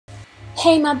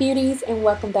Hey my beauties, and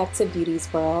welcome back to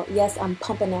Beautysworld. Yes, I'm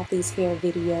pumping out these hair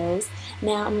videos.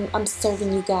 Now I'm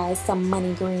serving you guys some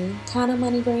money green, kind of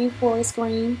money green, forest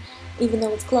green, even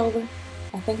though it's clover.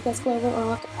 I think that's clover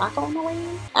or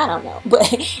aquamarine. I don't know.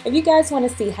 But if you guys want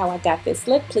to see how I got this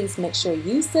look, please make sure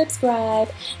you subscribe.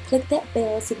 Click that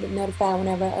bell so you get notified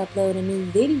whenever I upload a new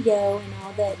video and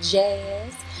all that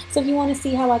jazz. So if you want to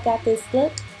see how I got this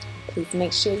look, please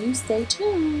make sure you stay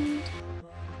tuned.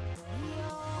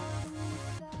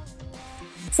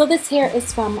 So this hair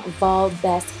is from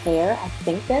Vallbest hair. I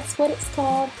think that's what it's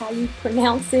called, how you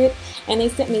pronounce it. And they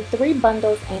sent me 3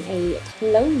 bundles and a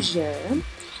closure.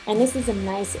 And this is a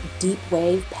nice deep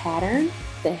wave pattern.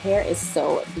 The hair is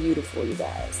so beautiful, you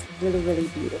guys. Really, really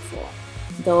beautiful.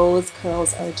 Those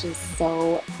curls are just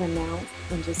so pronounced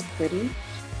and just pretty.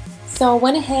 So I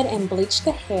went ahead and bleached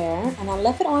the hair and I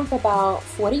left it on for about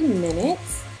 40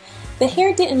 minutes. The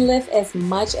hair didn't lift as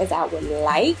much as I would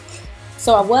like.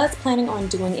 So I was planning on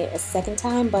doing it a second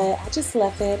time, but I just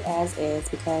left it as is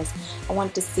because I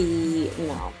wanted to see,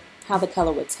 how the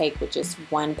color would take with just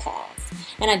one pass.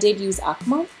 And I did use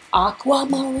aquamarine.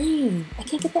 I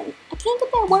can't get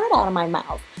that word out of my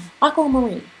mouth.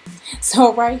 Aquamarine.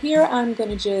 So right here, I'm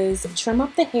gonna just trim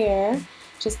up the hair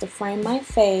just to frame my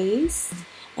face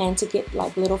and to get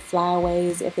like little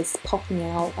flyaways if it's poking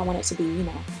out. I want it to be,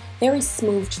 very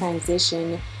smooth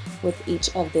transition with each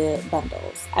of the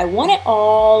bundles. I wanted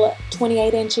all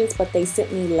 28 inches, but they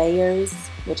sent me layers,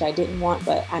 which I didn't want,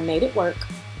 but I made it work.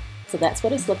 So that's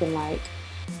what it's looking like.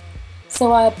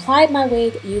 So I applied my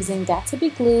wig using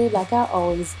Got2b glue like I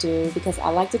always do because I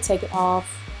like to take it off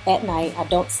at night. I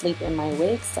don't sleep in my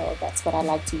wig, so that's what I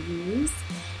like to use.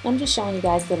 I'm just showing you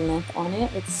guys the length on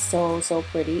it. It's so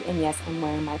pretty. And yes, I'm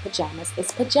wearing my pajamas.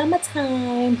 It's pajama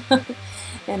time.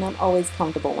 And I'm always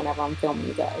comfortable whenever I'm filming,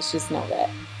 you guys. Just know that.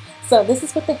 So this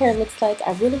is what the hair looks like.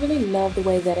 I really love the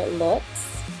way that it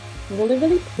looks.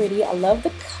 Really pretty. I love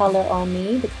the color on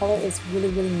me. The color is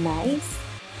really nice.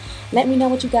 Let me know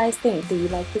what you guys think. Do you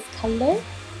like this color?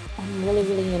 I'm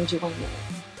really enjoying it.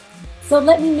 So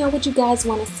let me know what you guys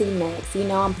want to see next.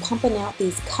 I'm pumping out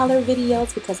these color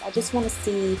videos because I just want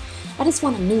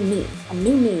a new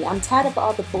me. I'm tired of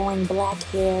all the boring black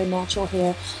hair, natural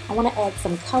hair. I want to add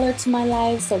some color to my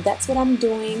life, so that's what I'm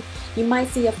doing. You might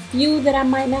see a few that I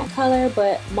might not color,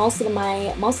 but most of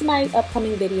my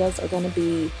upcoming videos are going to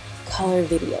be color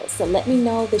videos. So let me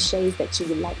know the shades that you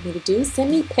would like me to do. Send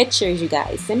me pictures, you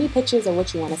guys. Send me pictures of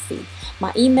what you want to see.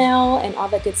 My email and all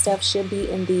that good stuff should be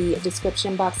in the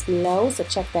description box below, so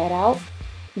check that out.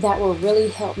 That will really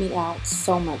help me out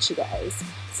so much, you guys.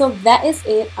 So that is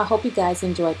it. I hope you guys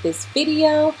enjoyed this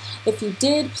video. If you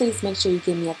did, please make sure you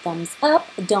give me a thumbs up.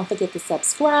 Don't forget to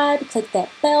subscribe. Click that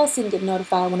bell so you can get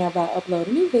notified whenever I upload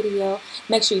a new video.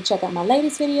 Make sure you check out my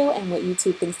latest video and what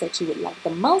YouTube thinks that you would like the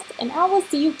most. And I will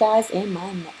see you guys in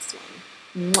my next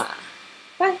one. Mwah.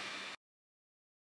 Bye.